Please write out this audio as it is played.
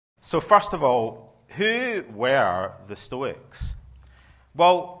So first of all, who were the Stoics?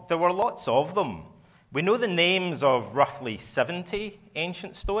 Well, there were lots of them. We know the names of roughly 70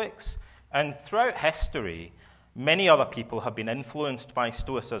 ancient Stoics, and throughout history, many other people have been influenced by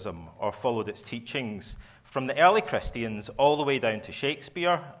Stoicism or followed its teachings, from the early Christians all the way down to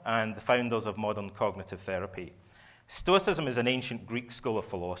Shakespeare and the founders of modern cognitive therapy. Stoicism is an ancient Greek school of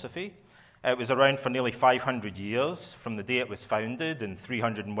philosophy. It was around for nearly 500 years, from the day it was founded in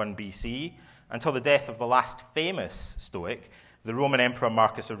 301 BC until the death of the last famous Stoic, the Roman Emperor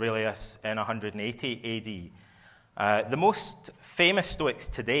Marcus Aurelius, in 180 AD. The most famous Stoics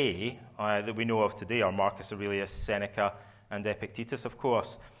today, that we know of today, are Marcus Aurelius, Seneca, and Epictetus, of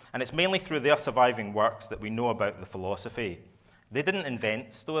course. And it's mainly through their surviving works that we know about the philosophy. They didn't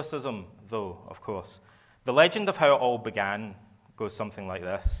invent Stoicism, though, of course. The legend of how it all began goes something like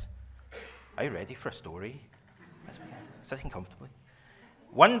this. Are you ready for a story? Sitting comfortably.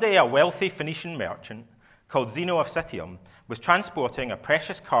 One day, a wealthy Phoenician merchant called Zeno of Citium was transporting a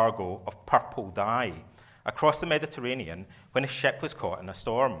precious cargo of purple dye across the Mediterranean when his ship was caught in a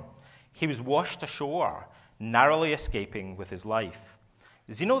storm. He was washed ashore, narrowly escaping with his life.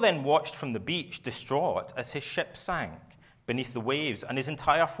 Zeno then watched from the beach, distraught, as his ship sank beneath the waves and his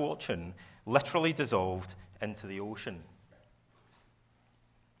entire fortune literally dissolved into the ocean.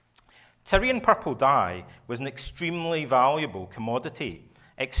 Tyrian purple dye was an extremely valuable commodity,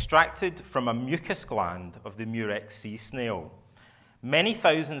 extracted from a mucus gland of the murex sea snail. Many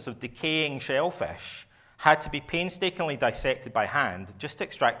thousands of decaying shellfish had to be painstakingly dissected by hand just to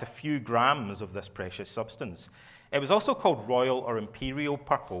extract a few grams of this precious substance. It was also called royal or imperial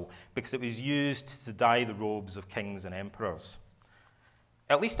purple because it was used to dye the robes of kings and emperors.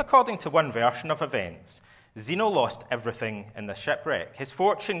 At least according to one version of events, Zeno lost everything in the shipwreck. His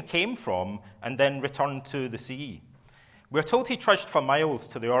fortune came from and then returned to the sea. We're told he trudged for miles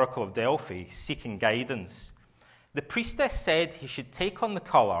to the Oracle of Delphi, seeking guidance. The priestess said he should take on the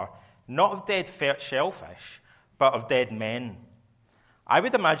colour not of dead shellfish, but of dead men. I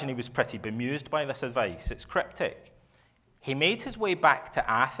would imagine he was pretty bemused by this advice. It's cryptic. He made his way back to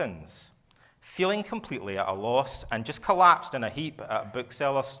Athens, feeling completely at a loss, and just collapsed in a heap at a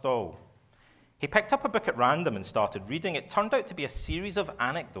bookseller's stall. He picked up a book at random and started reading. It turned out to be a series of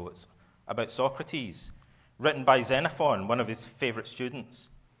anecdotes about Socrates, written by Xenophon, one of his favourite students.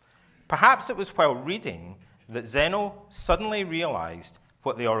 Perhaps it was while reading that Zeno suddenly realised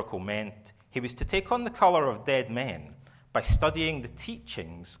what the oracle meant. He was to take on the colour of dead men by studying the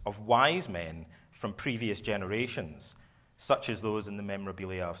teachings of wise men from previous generations, such as those in the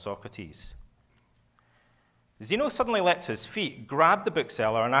memorabilia of Socrates. Zeno suddenly leapt to his feet, grabbed the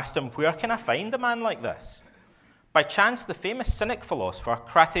bookseller, and asked him, "Where can I find a man like this?" By chance, the famous Cynic philosopher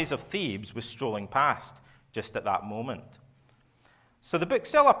Crates of Thebes was strolling past just at that moment. So the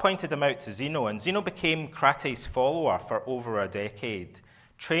bookseller pointed him out to Zeno, and Zeno became Crates' follower for over a decade,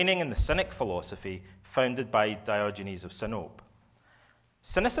 training in the Cynic philosophy founded by Diogenes of Sinope.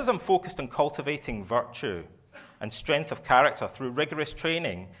 Cynicism focused on cultivating virtue and strength of character through rigorous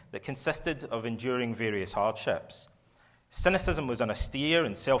training that consisted of enduring various hardships. Cynicism was an austere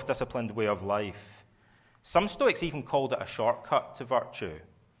and self-disciplined way of life. Some Stoics even called it a shortcut to virtue.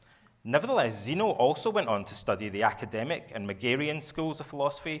 Nevertheless, Zeno also went on to study the academic and Megarian schools of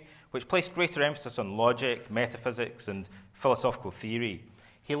philosophy, which placed greater emphasis on logic, metaphysics, and philosophical theory.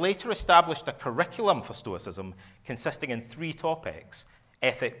 He later established a curriculum for Stoicism consisting in 3 topics: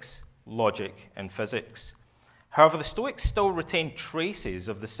 ethics, logic, and physics. However, the Stoics still retained traces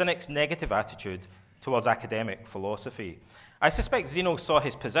of the Cynic's negative attitude towards academic philosophy. I suspect Zeno saw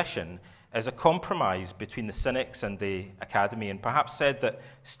his position as a compromise between the Cynics and the academy, and perhaps said that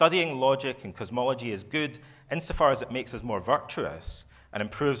studying logic and cosmology is good insofar as it makes us more virtuous and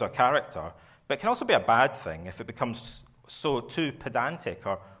improves our character, but it can also be a bad thing if it becomes so too pedantic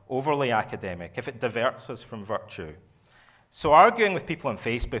or overly academic, if it diverts us from virtue. So arguing with people on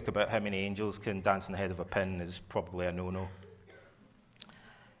Facebook about how many angels can dance on the head of a pin is probably a no-no.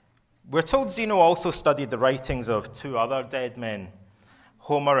 We're told Zeno also studied the writings of 2 other dead men,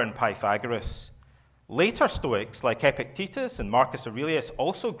 Homer and Pythagoras. Later Stoics, like Epictetus and Marcus Aurelius,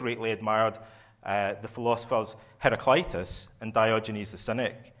 also greatly admired the philosophers Heraclitus and Diogenes the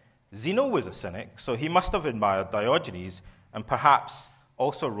Cynic. Zeno was a Cynic, so he must have admired Diogenes and perhaps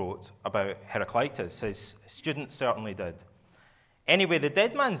also wrote about Heraclitus. His students certainly did. Anyway, the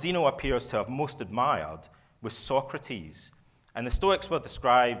dead man Zeno appears to have most admired was Socrates, and the Stoics were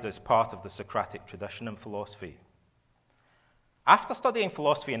described as part of the Socratic tradition in philosophy. After studying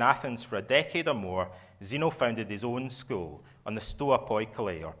philosophy in Athens for a decade or more, Zeno founded his own school on the Stoa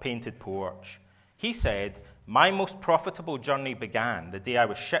Poikile, or painted porch. He said, "My most profitable journey began the day I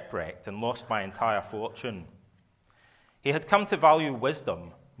was shipwrecked and lost my entire fortune." He had come to value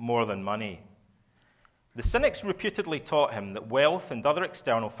wisdom more than money. The Cynics reputedly taught him that wealth and other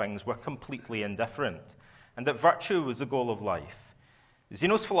external things were completely indifferent, and that virtue was the goal of life.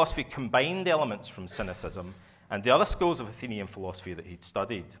 Zeno's philosophy combined elements from Cynicism and the other schools of Athenian philosophy that he'd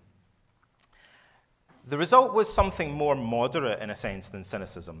studied. The result was something more moderate, in a sense, than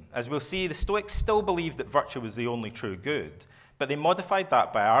Cynicism. As we'll see, the Stoics still believed that virtue was the only true good, but they modified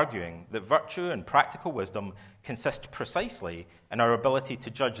that by arguing that virtue and practical wisdom consist precisely in our ability to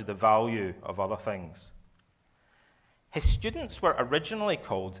judge the value of other things. His students were originally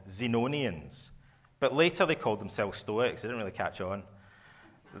called Zenonians, but later they called themselves Stoics. They didn't really catch on.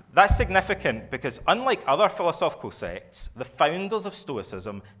 That's significant because, unlike other philosophical sects, the founders of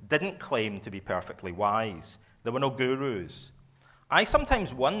Stoicism didn't claim to be perfectly wise. There were no gurus. I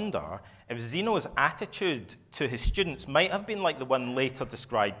sometimes wonder if Zeno's attitude to his students might have been like the one later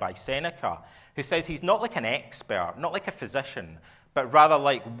described by Seneca, who says he's not like an expert, not like a physician, but rather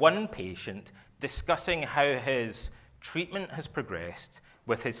like one patient discussing how his treatment has progressed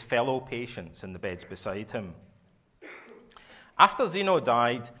with his fellow patients in the beds beside him. After Zeno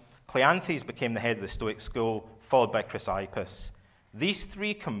died, Cleanthes became the head of the Stoic school, followed by Chrysippus. These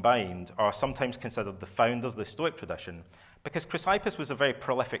three combined are sometimes considered the founders of the Stoic tradition because Chrysippus was a very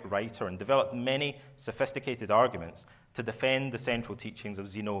prolific writer and developed many sophisticated arguments to defend the central teachings of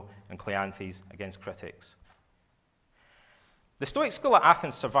Zeno and Cleanthes against critics. The Stoic school at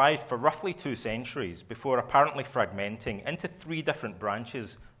Athens survived for roughly 2 centuries before apparently fragmenting into 3 different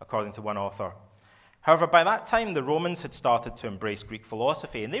branches, according to one author. However, by that time, the Romans had started to embrace Greek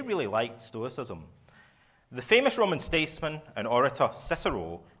philosophy, and they really liked Stoicism. The famous Roman statesman and orator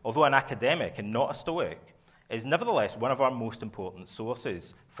Cicero, although an academic and not a Stoic, is nevertheless one of our most important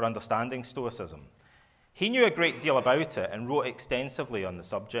sources for understanding Stoicism. He knew a great deal about it and wrote extensively on the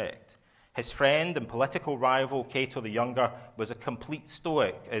subject. His friend and political rival, Cato the Younger, was a complete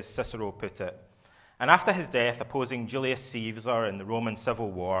Stoic, as Cicero put it. And after his death, opposing Julius Caesar in the Roman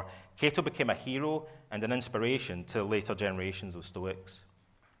Civil War, Cato became a hero and an inspiration to later generations of Stoics.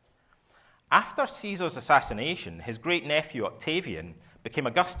 After Caesar's assassination, his great-nephew Octavian became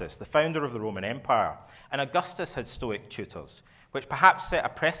Augustus, the founder of the Roman Empire, and Augustus had Stoic tutors, which perhaps set a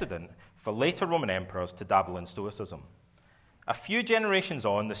precedent for later Roman emperors to dabble in Stoicism. A few generations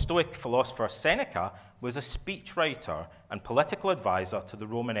on, the Stoic philosopher Seneca was a speechwriter and political advisor to the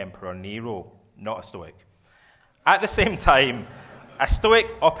Roman Emperor Nero, not a Stoic. At the same time, a Stoic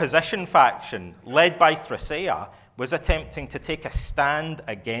opposition faction led by Thrasea was attempting to take a stand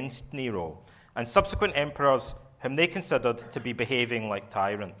against Nero and subsequent emperors whom they considered to be behaving like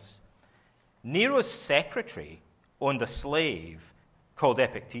tyrants. Nero's secretary owned a slave called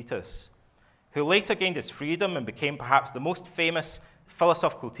Epictetus, who later gained his freedom and became perhaps the most famous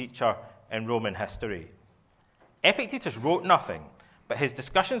philosophical teacher in Roman history. Epictetus wrote nothing, but his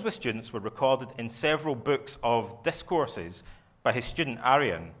discussions with students were recorded in several books of discourses by his student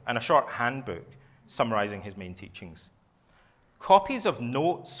Arrian and a short handbook summarizing his main teachings. Copies of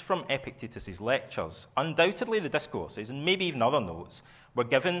notes from Epictetus's lectures, undoubtedly the discourses, and maybe even other notes, were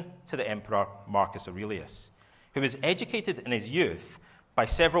given to the emperor Marcus Aurelius, who was educated in his youth by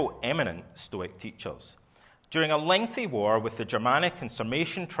several eminent Stoic teachers. During a lengthy war with the Germanic and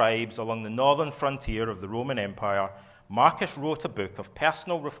Sarmatian tribes along the northern frontier of the Roman Empire, Marcus wrote a book of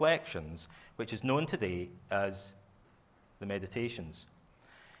personal reflections, which is known today as the Meditations.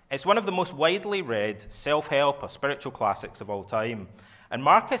 It's one of the most widely read self-help or spiritual classics of all time, and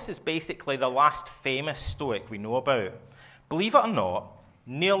Marcus is basically the last famous Stoic we know about. Believe it or not,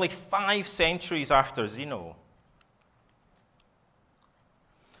 nearly 5 centuries after Zeno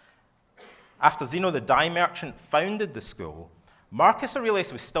the dye merchant founded the school, Marcus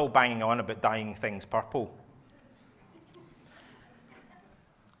Aurelius was still banging on about dyeing things purple.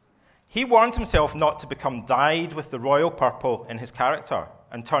 He warned himself not to become dyed with the royal purple in his character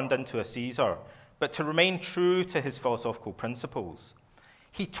and turned into a Caesar, but to remain true to his philosophical principles.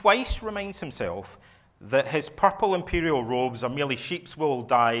 He twice reminds himself that his purple imperial robes are merely sheep's wool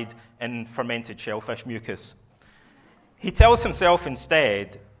dyed in fermented shellfish mucus. He tells himself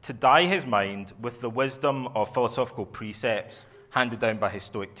instead to dye his mind with the wisdom of philosophical precepts handed down by his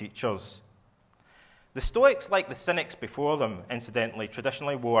Stoic teachers. The Stoics, like the Cynics before them, incidentally,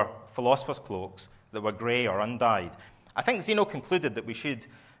 traditionally wore philosophers' cloaks that were grey or undyed. I think Zeno concluded that we should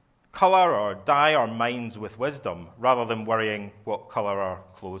colour or dye our minds with wisdom rather than worrying what colour our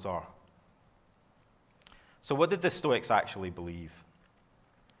clothes are. So what did the Stoics actually believe?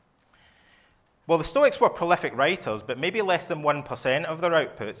 Well, the Stoics were prolific writers, but maybe less than 1% of their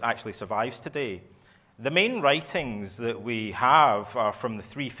output actually survives today. The main writings that we have are from the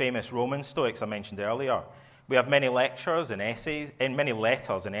three famous Roman Stoics I mentioned earlier. We have many lectures and essays, and many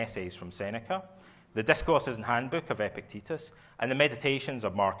letters and essays from Seneca, the Discourses and Handbook of Epictetus, and the Meditations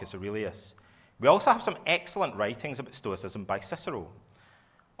of Marcus Aurelius. We also have some excellent writings about Stoicism by Cicero,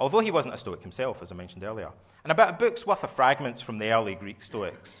 although he wasn't a Stoic himself, as I mentioned earlier, and about a book's worth of fragments from the early Greek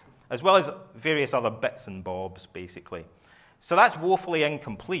Stoics, as well as various other bits and bobs, basically. So that's woefully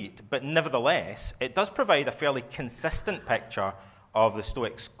incomplete, but nevertheless, it does provide a fairly consistent picture of the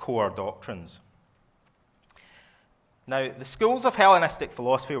Stoics' core doctrines. Now, the schools of Hellenistic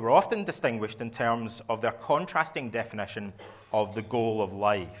philosophy were often distinguished in terms of their contrasting definition of the goal of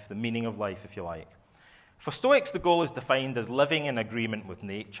life, the meaning of life, if you like. For Stoics, the goal is defined as living in agreement with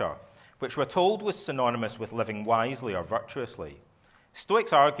nature, which we're told was synonymous with living wisely or virtuously.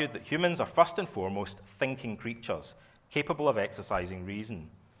 Stoics argued that humans are first and foremost thinking creatures, capable of exercising reason.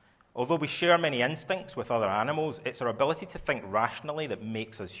 Although we share many instincts with other animals, it's our ability to think rationally that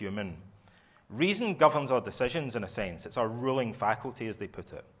makes us human. Reason governs our decisions in a sense. It's our ruling faculty, as they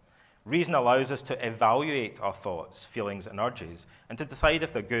put it. Reason allows us to evaluate our thoughts, feelings, and urges, and to decide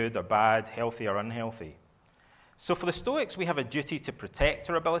if they're good or bad, healthy or unhealthy. So for the Stoics, we have a duty to protect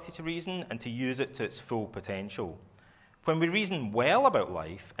our ability to reason and to use it to its full potential. When we reason well about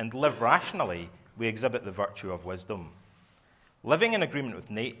life and live rationally, we exhibit the virtue of wisdom. Living in agreement with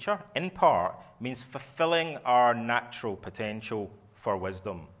nature, in part, means fulfilling our natural potential for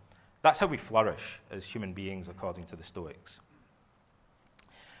wisdom. That's how we flourish as human beings, according to the Stoics.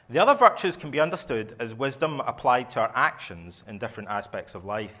 The other virtues can be understood as wisdom applied to our actions in different aspects of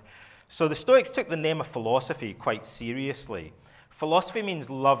life. So the Stoics took the name of philosophy quite seriously. Philosophy means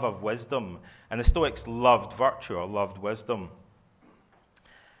love of wisdom, and the Stoics loved virtue or loved wisdom.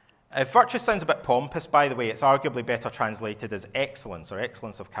 If virtue sounds a bit pompous, by the way, it's arguably better translated as excellence or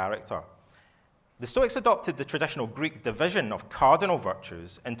excellence of character. The Stoics adopted the traditional Greek division of cardinal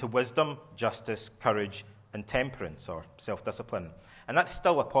virtues into wisdom, justice, courage, and temperance or self-discipline. And that's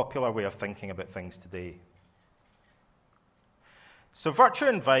still a popular way of thinking about things today. So virtue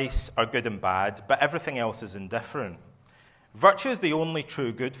and vice are good and bad, but everything else is indifferent. Virtue is the only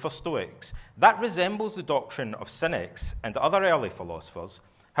true good for Stoics. That resembles the doctrine of Cynics and other early philosophers.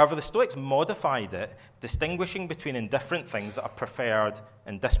 However, the Stoics modified it, distinguishing between indifferent things that are preferred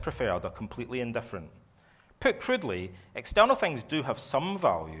and dispreferred or completely indifferent. Put crudely, external things do have some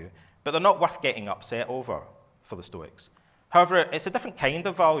value, but they're not worth getting upset over for the Stoics. However, it's a different kind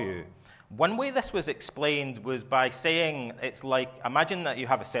of value. One way this was explained was by saying it's like, imagine that you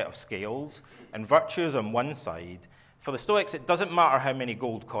have a set of scales, and virtue is on one side. For the Stoics, it doesn't matter how many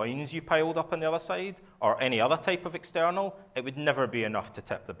gold coins you piled up on the other side, or any other type of external, it would never be enough to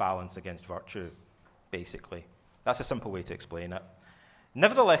tip the balance against virtue, basically. That's a simple way to explain it.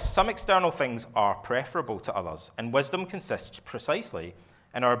 Nevertheless, some external things are preferable to others, and wisdom consists precisely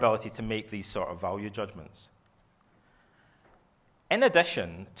in our ability to make these sort of value judgments. In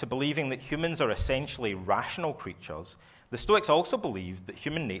addition to believing that humans are essentially rational creatures, the Stoics also believed that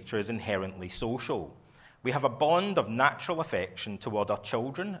human nature is inherently social. We have a bond of natural affection toward our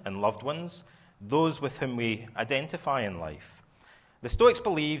children and loved ones, those with whom we identify in life. The Stoics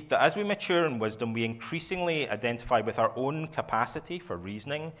believed that as we mature in wisdom, we increasingly identify with our own capacity for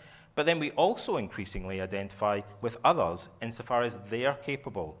reasoning, but then we also increasingly identify with others insofar as they are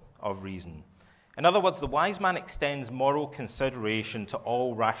capable of reason. In other words, the wise man extends moral consideration to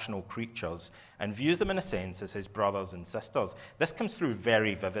all rational creatures and views them in a sense as his brothers and sisters. This comes through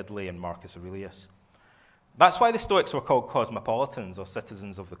very vividly in Marcus Aurelius. That's why the Stoics were called cosmopolitans or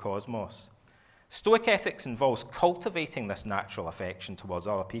citizens of the cosmos. Stoic ethics involves cultivating this natural affection towards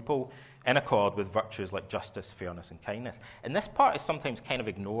other people in accord with virtues like justice, fairness, and kindness. And this part is sometimes kind of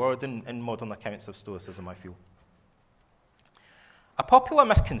ignored in modern accounts of Stoicism, I feel. A popular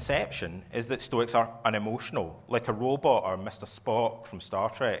misconception is that Stoics are unemotional, like a robot or Mr. Spock from Star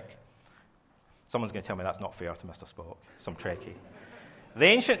Trek. Someone's going to tell me that's not fair to Mr. Spock, some Trekkie. The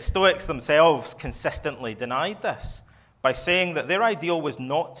ancient Stoics themselves consistently denied this by saying that their ideal was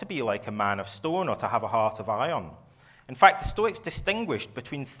not to be like a man of stone or to have a heart of iron. In fact, the Stoics distinguished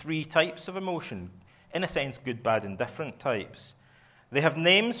between three types of emotion, in a sense, good, bad, and different types. They have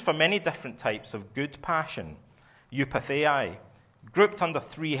names for many different types of good passion, eupathei, grouped under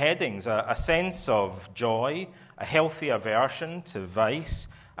three headings: a sense of joy, a healthy aversion to vice,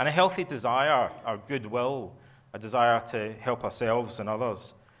 and a healthy desire or goodwill, a desire to help ourselves and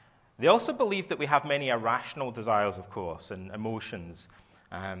others. They also believe that we have many irrational desires, of course, and emotions,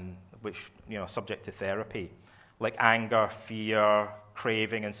 which are subject to therapy, like anger, fear,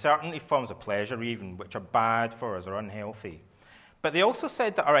 craving, and certain forms of pleasure even, which are bad for us or unhealthy. But they also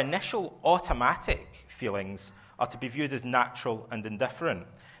said that our initial automatic feelings are to be viewed as natural and indifferent.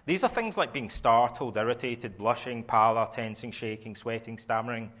 These are things like being startled, irritated, blushing, pallor, tensing, shaking, sweating,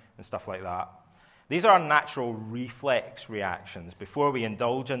 stammering, and stuff like that. These are our natural reflex reactions before we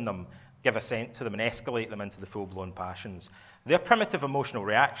indulge in them, give assent to them, and escalate them into the full-blown passions. Their primitive emotional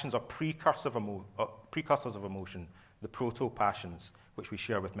reactions are precursors of emotion, the proto-passions, which we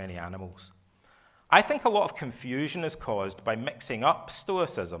share with many animals. I think a lot of confusion is caused by mixing up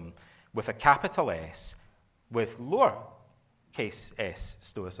Stoicism with a capital S with lowercase s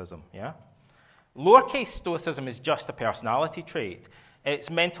Stoicism, yeah? Lowercase Stoicism is just a personality trait. It's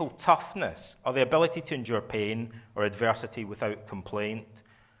mental toughness, or the ability to endure pain or adversity without complaint.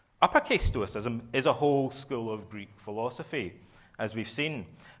 Uppercase Stoicism is a whole school of Greek philosophy, as we've seen.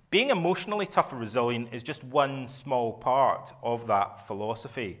 Being emotionally tough and resilient is just one small part of that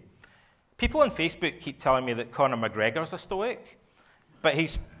philosophy. People on Facebook keep telling me that Conor McGregor's a Stoic, but he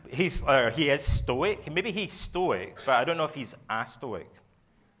is Stoic. Maybe he's Stoic, but I don't know if he's a Stoic.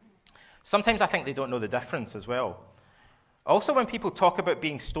 Sometimes I think they don't know the difference as well. Also, when people talk about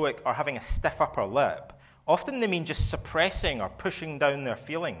being Stoic or having a stiff upper lip, often they mean just suppressing or pushing down their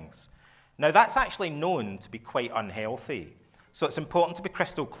feelings. Now, that's actually known to be quite unhealthy. So it's important to be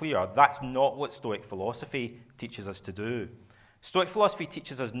crystal clear, that's not what Stoic philosophy teaches us to do. Stoic philosophy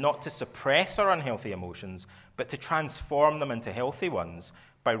teaches us not to suppress our unhealthy emotions, but to transform them into healthy ones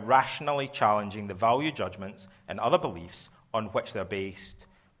by rationally challenging the value judgments and other beliefs on which they're based,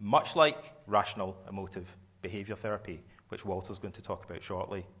 much like rational emotive behavior therapy, which Walter's going to talk about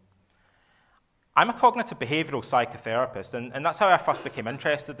shortly. I'm a cognitive behavioral psychotherapist, and that's how I first became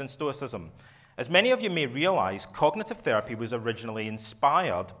interested in Stoicism. As many of you may realize, cognitive therapy was originally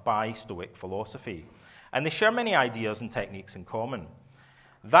inspired by Stoic philosophy, and they share many ideas and techniques in common.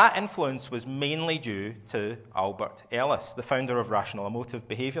 That influence was mainly due to Albert Ellis, the founder of rational emotive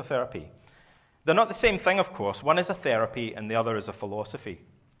behavior therapy. They're not the same thing, of course. One is a therapy and the other is a philosophy.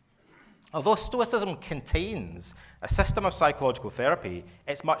 Although Stoicism contains a system of psychological therapy,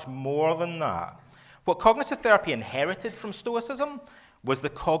 it's much more than that. What cognitive therapy inherited from Stoicism was the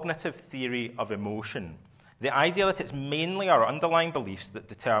cognitive theory of emotion, the idea that it's mainly our underlying beliefs that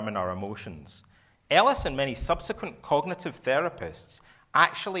determine our emotions. Ellis and many subsequent cognitive therapists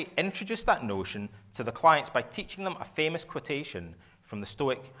actually introduced that notion to the clients by teaching them a famous quotation from the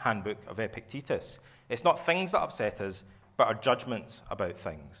Stoic Handbook of Epictetus. It's not things that upset us, but our judgments about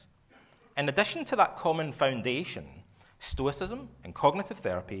things. In addition to that common foundation, Stoicism and cognitive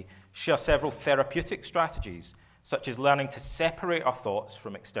therapy share several therapeutic strategies, such as learning to separate our thoughts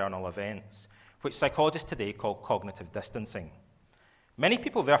from external events, which psychologists today call cognitive distancing. Many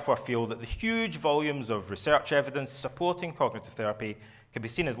people therefore feel that the huge volumes of research evidence supporting cognitive therapy can be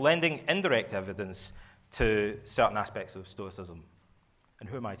seen as lending indirect evidence to certain aspects of Stoicism. And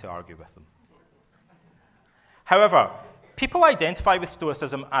who am I to argue with them? However, people identify with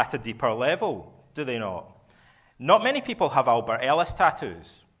Stoicism at a deeper level, do they not? Not many people have Albert Ellis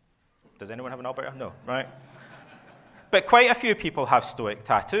tattoos. Does anyone have an Albert? No, right? But quite a few people have Stoic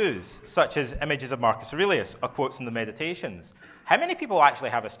tattoos, such as images of Marcus Aurelius or quotes in the Meditations. How many people actually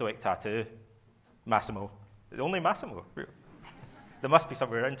have a Stoic tattoo? Massimo. Only Massimo. There must be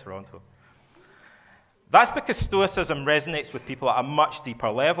somewhere in Toronto. That's because Stoicism resonates with people at a much deeper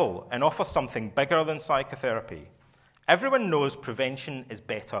level and offers something bigger than psychotherapy. Everyone knows prevention is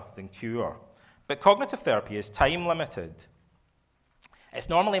better than cure, but cognitive therapy is time-limited. It's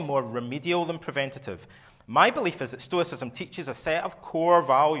normally more remedial than preventative. My belief is that Stoicism teaches a set of core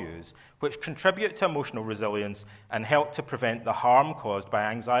values which contribute to emotional resilience and help to prevent the harm caused by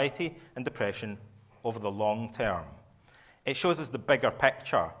anxiety and depression over the long term. It shows us the bigger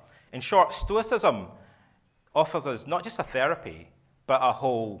picture. In short, Stoicism offers us not just a therapy, but a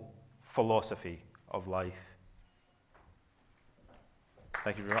whole philosophy of life.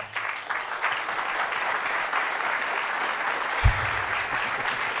 Thank you very much.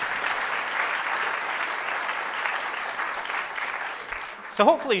 So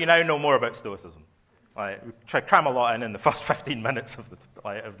hopefully you now know more about Stoicism. We try to cram a lot in the first 15 minutes of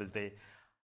the day.